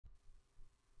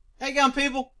Hey, gun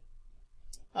people.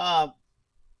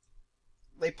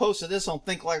 They posted this on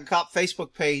Think Like a Cop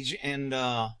Facebook page, and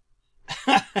I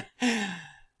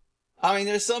mean,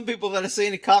 there's some people that are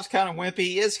saying the cop's kind of wimpy.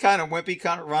 He is kind of wimpy,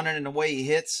 kind of running in the way he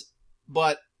hits,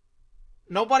 but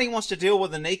nobody wants to deal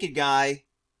with a naked guy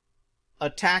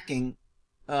attacking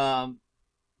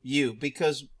you,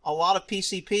 because a lot of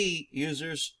PCP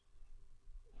users,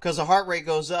 because the heart rate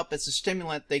goes up, it's a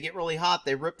stimulant, they get really hot,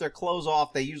 they rip their clothes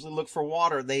off, they usually look for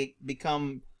water, they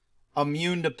become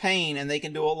immune to pain, and they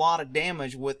can do a lot of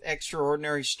damage with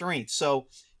extraordinary strength. So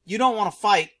you don't want to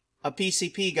fight a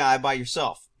PCP guy by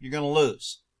yourself. You're going to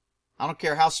lose. I don't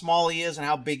care how small he is and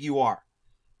how big you are.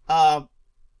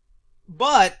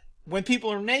 But when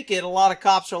people are naked, a lot of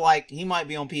cops are like, he might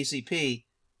be on PCP.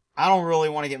 I don't really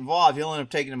want to get involved. He'll end up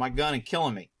taking my gun and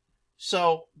killing me.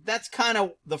 So that's kind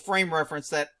of the frame reference,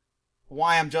 that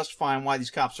why I'm justifying why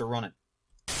these cops are running.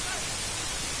 The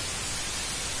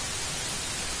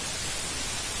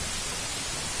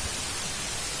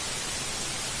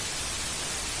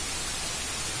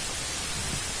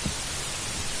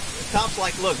cop's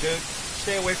like, look, dude,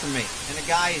 stay away from me. And the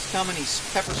guy is coming, he's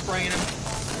pepper spraying him.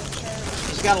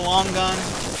 He's got a long gun,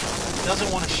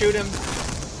 doesn't want to shoot him.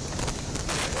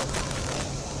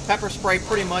 Pepper spray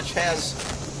pretty much has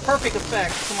perfect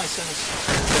effect. Somebody sent us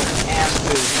an ass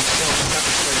dude who's still pepper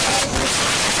spray.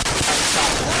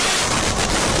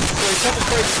 So he pepper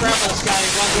sprays the crap out of this guy, he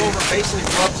runs over and basically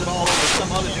rubs it all over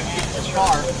some other dude in his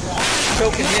car,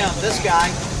 choking him. This guy,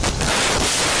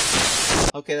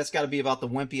 okay, that's got to be about the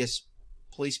wimpiest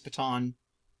police baton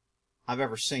I've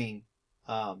ever seen.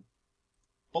 But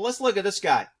let's look at this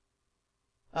guy.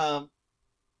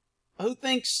 Who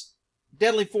thinks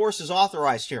deadly force is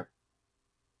authorized here?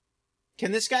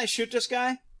 Can this guy shoot this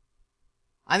guy?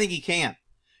 I think he can.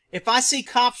 If I see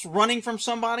cops running from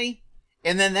somebody,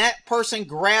 and then that person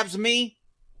grabs me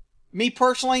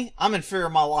personally, I'm in fear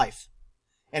of my life.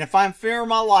 And if I'm in fear of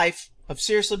my life, of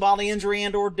seriously bodily injury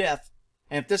and or death,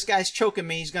 and if this guy's choking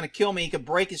me, he's going to kill me, he could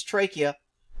break his trachea,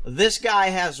 this guy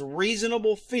has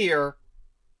reasonable fear,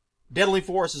 deadly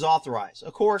force is authorized.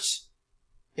 Of course,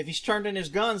 if he's turned in his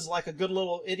guns like a good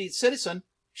little idiot citizen,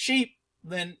 sheep,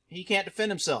 then he can't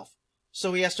defend himself.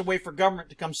 So he has to wait for government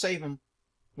to come save him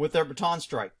with their baton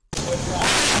strike. Dude, really?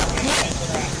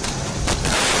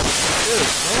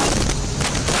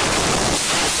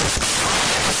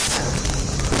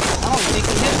 I don't think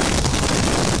he hit me.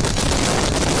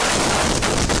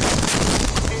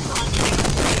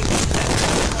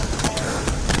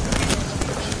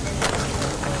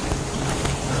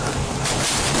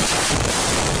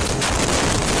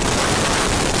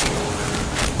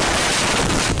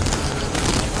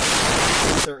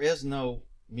 There is no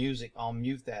music. I'll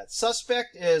mute that.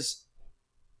 Suspect is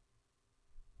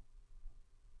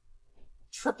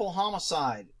triple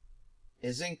homicide,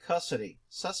 is in custody.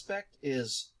 Suspect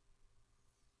is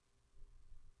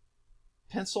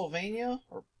Pennsylvania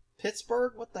or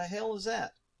Pittsburgh? What the hell is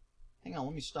that? Hang on,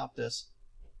 let me stop this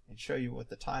and show you what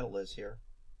the title is here.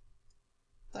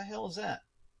 What the hell is that?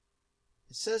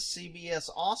 It says CBS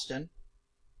Austin.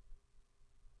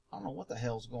 I don't know what the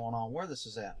hell's going on, where this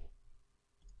is at.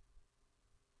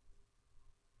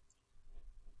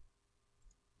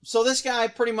 So this guy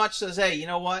pretty much says, hey, you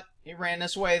know what? He ran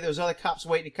this way. There's other cops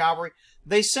waiting at Calvary.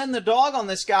 They send the dog on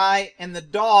this guy, and the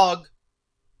dog,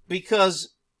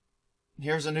 because,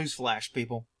 here's a newsflash,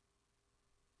 people.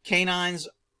 Canines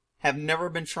have never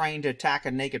been trained to attack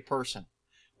a naked person.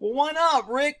 Well, why not,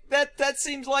 Rick? That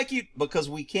seems like you... Because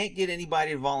we can't get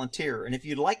anybody to volunteer. And if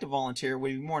you'd like to volunteer,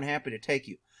 we'd be more than happy to take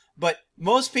you. But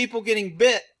most people getting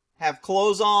bit have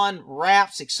clothes on,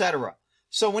 wraps, etc.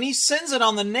 So when he sends it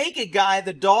on the naked guy,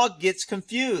 the dog gets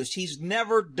confused. He's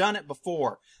never done it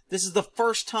before. This is the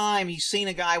first time he's seen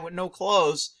a guy with no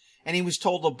clothes, and he was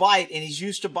told to bite, and he's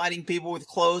used to biting people with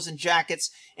clothes and jackets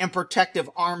and protective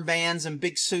armbands and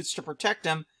big suits to protect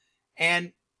him.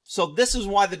 And so this is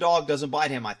why the dog doesn't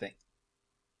bite him, I think.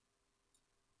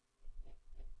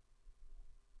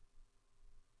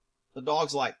 The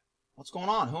dog's like, what's going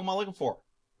on? Who am I looking for?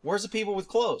 Where's the people with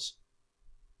clothes?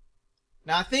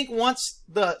 Now, I think once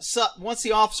the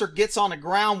officer gets on the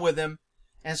ground with him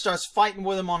and starts fighting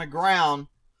with him on the ground,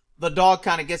 the dog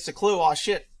kind of gets the clue, oh,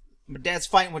 shit, my dad's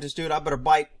fighting with this dude. I better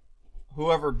bite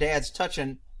whoever dad's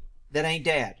touching that ain't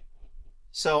dad.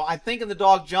 So I think if the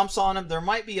dog jumps on him, there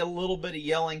might be a little bit of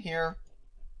yelling here.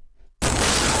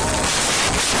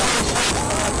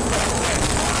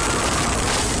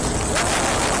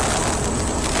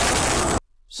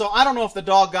 So I don't know if the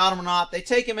dog got him or not. They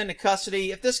take him into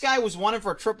custody. If this guy was wanted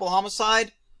for a triple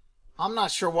homicide, I'm not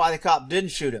sure why the cop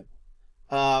didn't shoot him.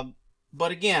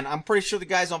 But again, I'm pretty sure the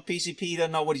guy's on PCP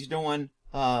doesn't know what he's doing.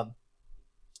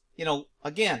 You know,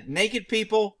 again, naked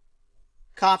people,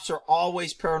 cops are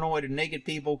always paranoid of naked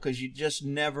people because you just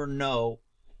never know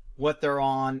what they're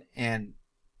on. And,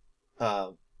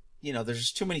 you know, there's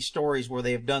just too many stories where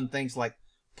they have done things like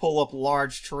pull up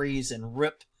large trees and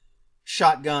rip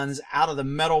shotguns out of the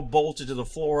metal bolted to the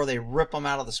floor. They rip them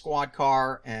out of the squad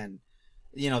car, and,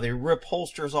 you know, they rip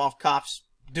holsters off cops'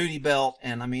 duty belt.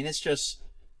 And, I mean, it's just,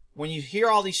 when you hear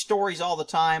all these stories all the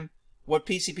time, what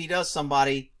PCP does to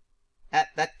somebody,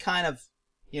 that kind of,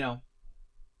 you know,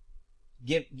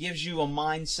 gives you a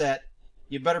mindset.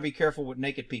 You better be careful with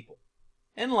naked people.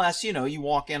 Unless, you know, you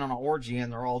walk in on an orgy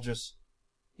and they're all just,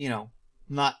 you know,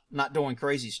 not doing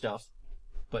crazy stuff.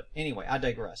 But anyway, I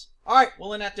digress. All right,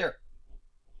 we'll end that there.